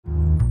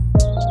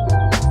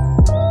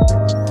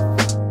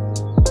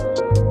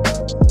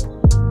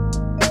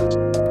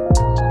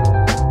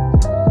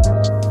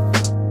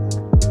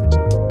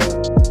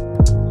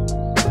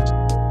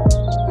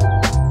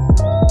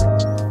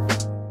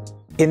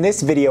In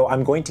this video,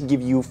 I'm going to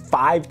give you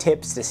 5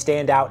 tips to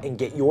stand out and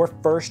get your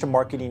first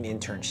marketing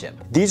internship.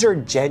 These are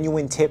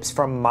genuine tips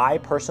from my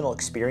personal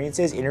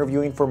experiences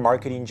interviewing for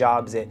marketing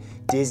jobs at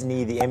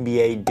Disney, the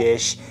NBA,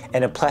 Dish,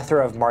 and a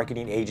plethora of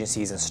marketing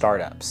agencies and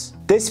startups.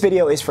 This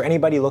video is for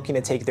anybody looking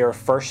to take their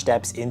first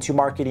steps into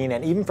marketing,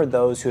 and even for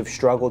those who have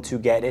struggled to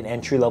get an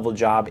entry-level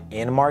job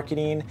in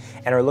marketing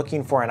and are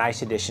looking for a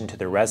nice addition to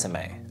their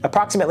resume.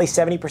 Approximately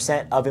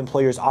 70% of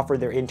employers offer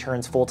their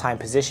interns full-time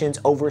positions.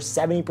 Over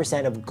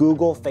 70% of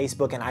Google,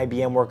 Facebook, and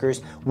IBM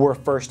workers were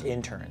first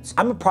interns.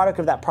 I'm a product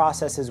of that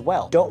process as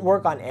well. Don't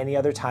work on any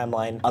other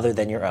timeline other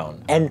than your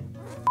own. And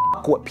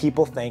f what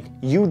people think.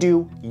 You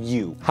do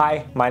you.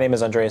 Hi, my name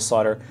is Andreas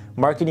Slaughter,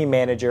 marketing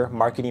manager,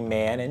 marketing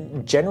man,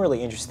 and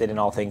generally interested in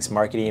all things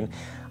marketing.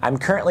 I'm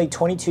currently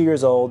 22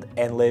 years old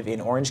and live in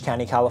Orange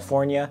County,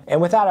 California.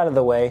 And with that out of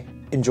the way,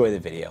 enjoy the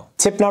video.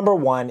 Tip number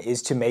 1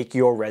 is to make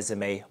your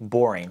resume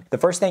boring. The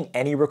first thing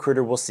any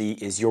recruiter will see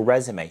is your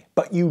resume,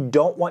 but you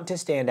don't want to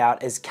stand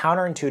out, as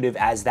counterintuitive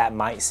as that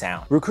might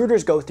sound.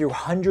 Recruiters go through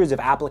hundreds of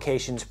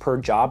applications per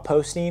job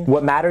posting.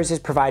 What matters is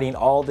providing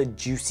all the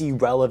juicy,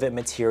 relevant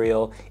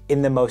material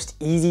in the most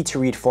easy to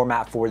read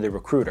format for the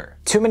recruiter.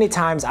 Too many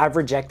times I've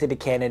rejected a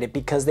candidate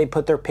because they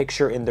put their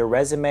picture in their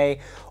resume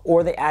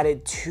or they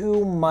added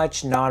too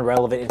much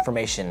non-relevant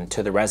information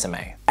to the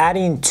resume.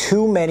 Adding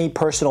too many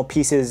personal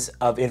pieces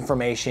of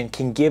information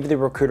can give the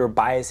recruiter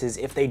biases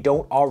if they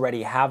don't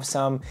already have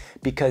some,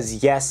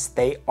 because yes,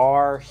 they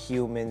are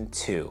human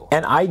too.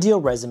 An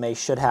ideal resume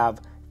should have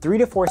 3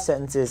 to 4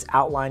 sentences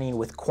outlining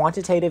with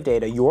quantitative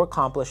data your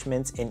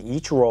accomplishments in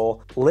each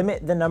role,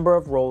 limit the number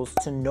of roles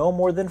to no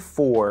more than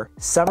 4,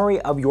 summary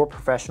of your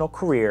professional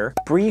career,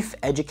 brief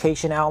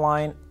education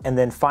outline, and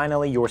then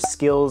finally your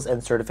skills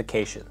and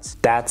certifications.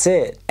 That's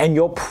it. And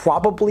you'll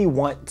probably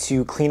want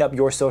to clean up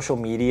your social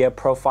media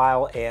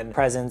profile and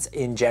presence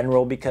in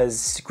general,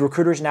 because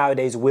recruiters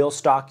nowadays will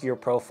stalk your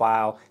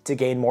profile to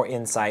gain more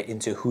insight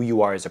into who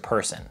you are as a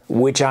person,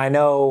 which I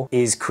know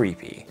is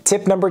creepy.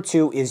 Tip number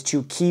 2 is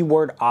to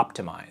keyword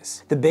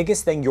optimize. The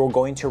biggest thing you're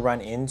going to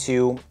run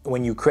into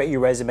when you create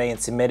your resume and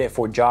submit it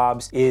for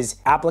jobs is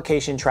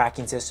application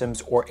tracking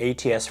systems, or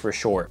ATS for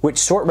short, which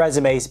sort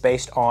resumes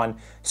based on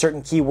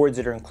certain keywords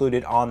that are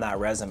included on that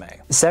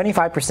resume.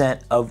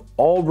 75% of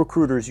all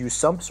recruiters use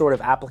some sort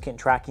of applicant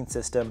tracking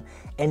system,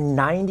 and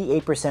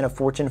 98% of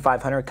Fortune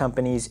 500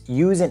 companies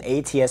use an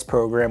ATS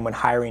program when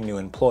hiring new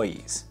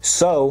employees.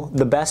 So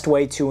the best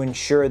way to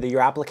ensure that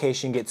your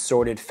application gets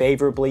sorted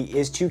favorably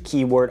is to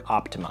keyword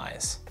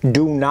optimize.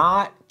 Do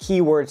not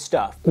keyword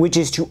stuff, which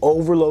is to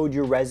overload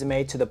your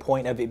resume to the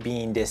point of it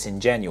being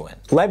disingenuous.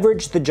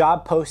 Leverage the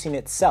job posting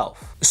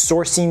itself,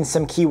 sourcing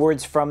some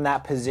keywords from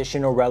that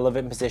position or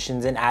relevant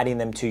positions and adding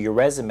them to your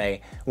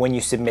resume when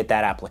you submit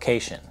that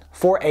application.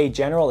 For a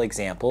general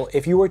example,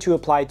 if you were to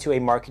apply to a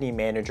marketing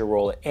manager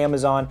role at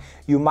Amazon,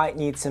 you might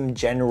need some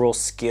general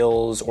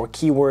skills or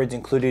keywords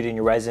included in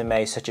your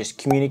resume, such as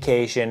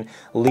communication,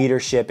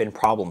 leadership, and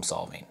problem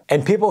solving.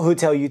 And people who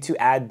tell you to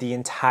add the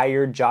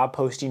entire job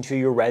posting to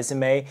your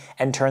resume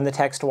and turn the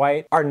text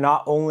white are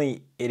not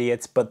only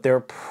idiots, but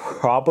they're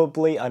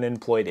probably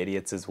unemployed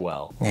idiots as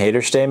well.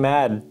 Haters stay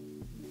mad.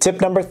 Tip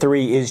number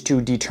 3 is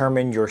to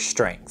determine your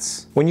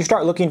strengths. When you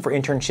start looking for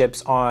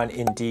internships on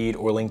Indeed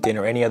or LinkedIn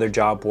or any other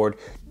job board,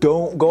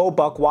 don't go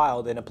buck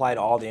wild and apply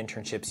to all the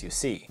internships you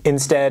see.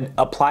 Instead,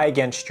 apply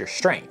against your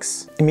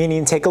strengths,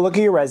 meaning take a look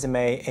at your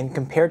resume and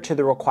compare to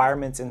the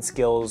requirements and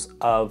skills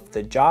of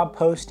the job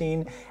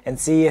posting and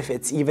see if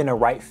it's even a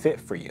right fit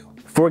for you.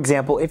 For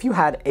example, if you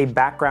had a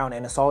background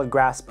and a solid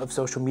grasp of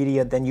social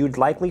media, then you'd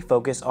likely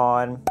focus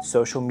on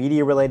social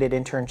media related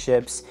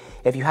internships.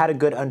 If you had a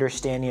good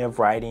understanding of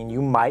writing,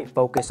 you might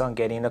focus on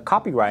getting a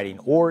copywriting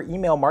or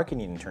email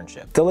marketing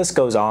internship. The list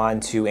goes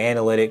on to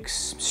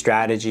analytics,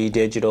 strategy,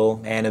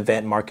 digital, and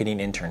event marketing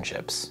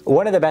internships.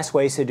 One of the best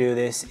ways to do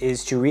this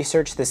is to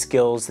research the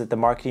skills that the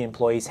marketing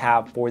employees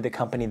have for the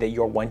company that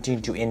you're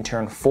wanting to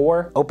intern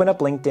for. Open up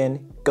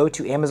LinkedIn, go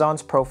to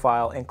Amazon's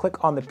profile, and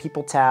click on the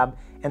People tab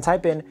and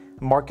type in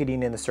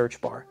marketing in the search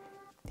bar.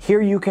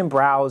 Here you can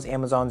browse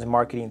Amazon's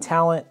marketing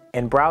talent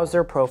and browse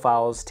their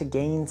profiles to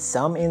gain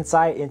some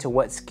insight into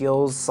what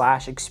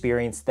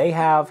skills/experience they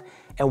have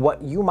and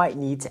what you might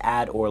need to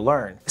add or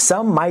learn.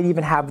 Some might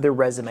even have their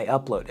resume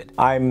uploaded.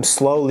 I'm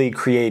slowly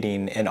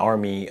creating an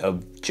army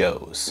of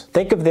Joes.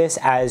 Think of this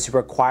as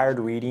required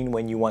reading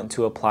when you want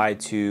to apply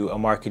to a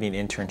marketing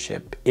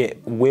internship. It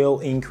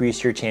will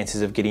increase your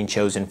chances of getting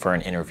chosen for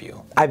an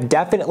interview. I've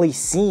definitely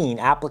seen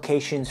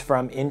applications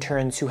from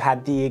interns who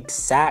had the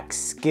exact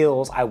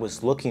skills I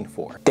was looking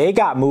for. They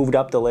got moved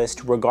up the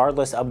list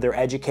regardless of their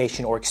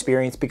education or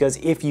experience, because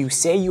if you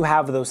say you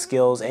have those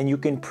skills and you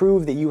can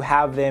prove that you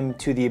have them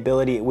to the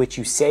ability at which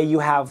you say you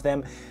have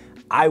them,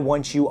 I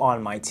want you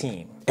on my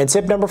team. And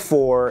tip number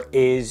 4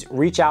 is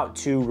reach out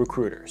to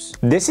recruiters.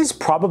 This is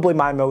probably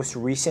my most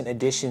recent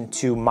addition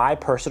to my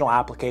personal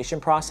application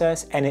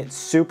process, and it's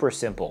super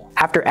simple.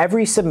 After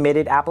every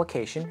submitted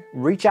application,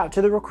 reach out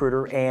to the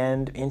recruiter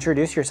and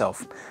introduce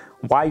yourself.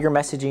 why you're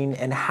messaging,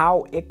 and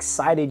how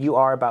excited you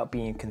are about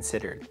being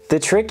considered. The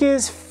trick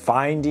is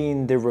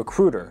finding the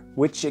recruiter,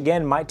 which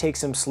again might take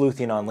some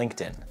sleuthing on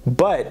LinkedIn.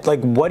 But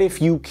like, what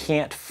if you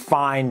can't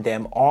find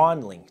them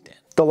on LinkedIn?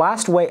 The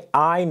last way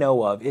I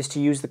know of is to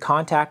use the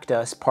Contact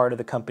Us part of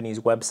the company's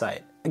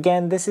website.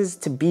 Again, this is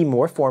to be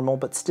more formal,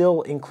 but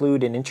still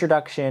include an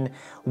introduction,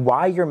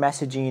 why you're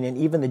messaging, and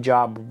even the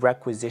job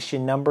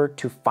requisition number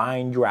to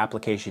find your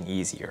application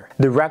easier.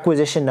 The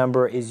requisition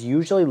number is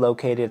usually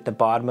located at the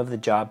bottom of the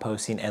job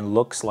posting and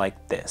looks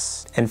like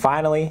this. And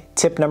finally,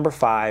 tip number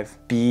 5,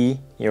 be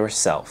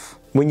yourself.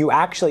 When you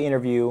actually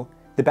interview,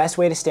 the best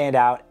way to stand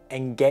out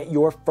and get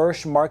your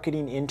first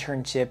marketing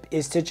internship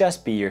is to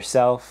just be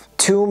yourself.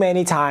 Too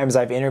many times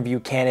I've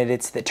interviewed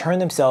candidates that turn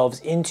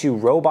themselves into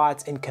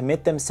robots and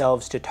commit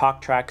themselves to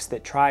talk tracks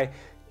that try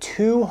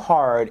too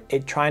hard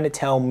at trying to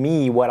tell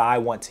me what I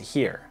want to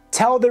hear.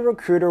 Tell the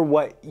recruiter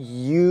what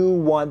you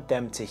want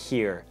them to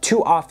hear.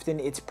 Too often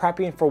it's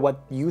prepping for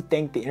what you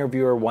think the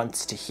interviewer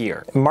wants to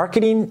hear.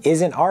 Marketing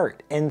is an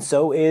art, and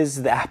so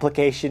is the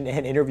application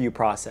and interview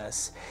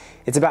process.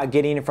 It's about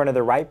getting in front of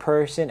the right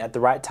person at the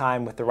right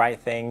time with the right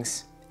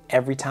things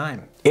every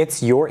time.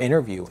 It's your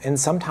interview, and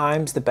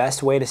sometimes the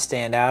best way to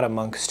stand out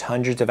amongst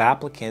hundreds of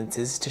applicants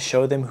is to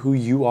show them who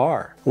you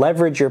are.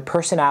 Leverage your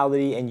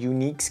personality and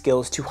unique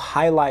skills to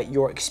highlight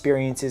your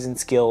experiences and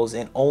skills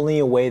in only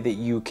a way that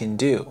you can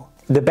do.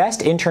 The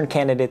best intern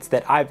candidates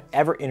that I've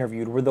ever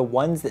interviewed were the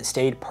ones that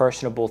stayed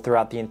personable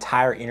throughout the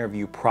entire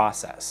interview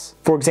process.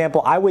 For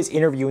example, I was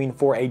interviewing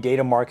for a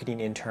data marketing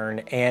intern,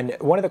 and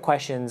one of the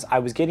questions, I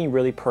was getting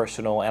really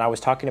personal and I was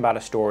talking about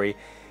a story,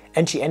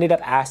 and she ended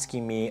up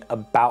asking me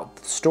about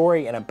the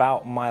story and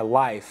about my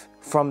life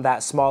from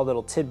that small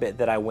little tidbit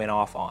that I went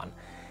off on.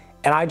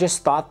 And I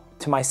just thought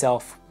to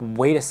myself,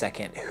 wait a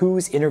second,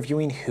 who's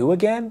interviewing who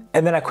again?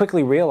 And then I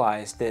quickly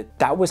realized that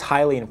that was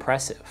highly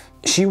impressive.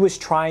 She was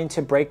trying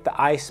to break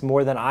the ice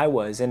more than I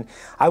was, and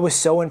I was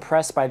so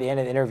impressed by the end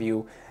of the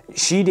interview.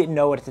 She didn't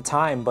know it at the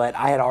time, but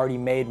I had already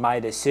made my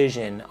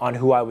decision on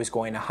who I was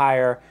going to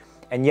hire.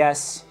 And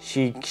yes,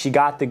 she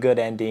got the good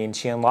ending,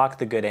 she unlocked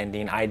the good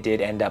ending. I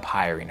did end up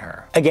hiring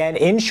her. Again,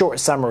 in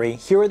short summary,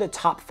 here are the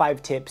top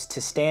 5 tips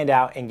to stand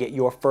out and get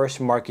your first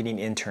marketing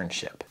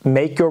internship.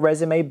 Make your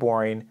resume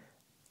boring,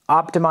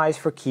 optimize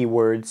for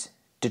keywords,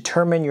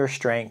 determine your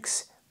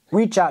strengths,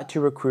 reach out to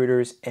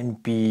recruiters,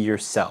 and be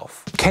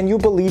yourself. Can you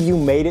believe you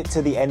made it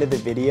to the end of the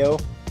video?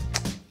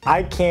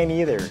 I can't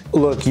either.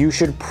 Look, you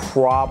should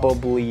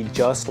probably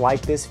just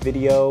like this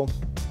video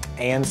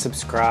and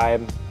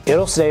subscribe.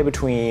 It'll stay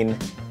between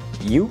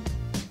you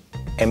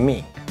and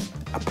me,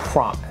 I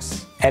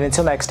promise. And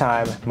until next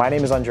time, my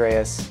name is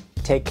Andreas.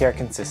 Take care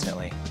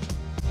consistently.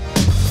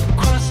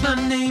 Cross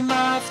my name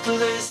off the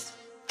list.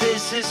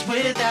 This is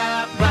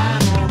without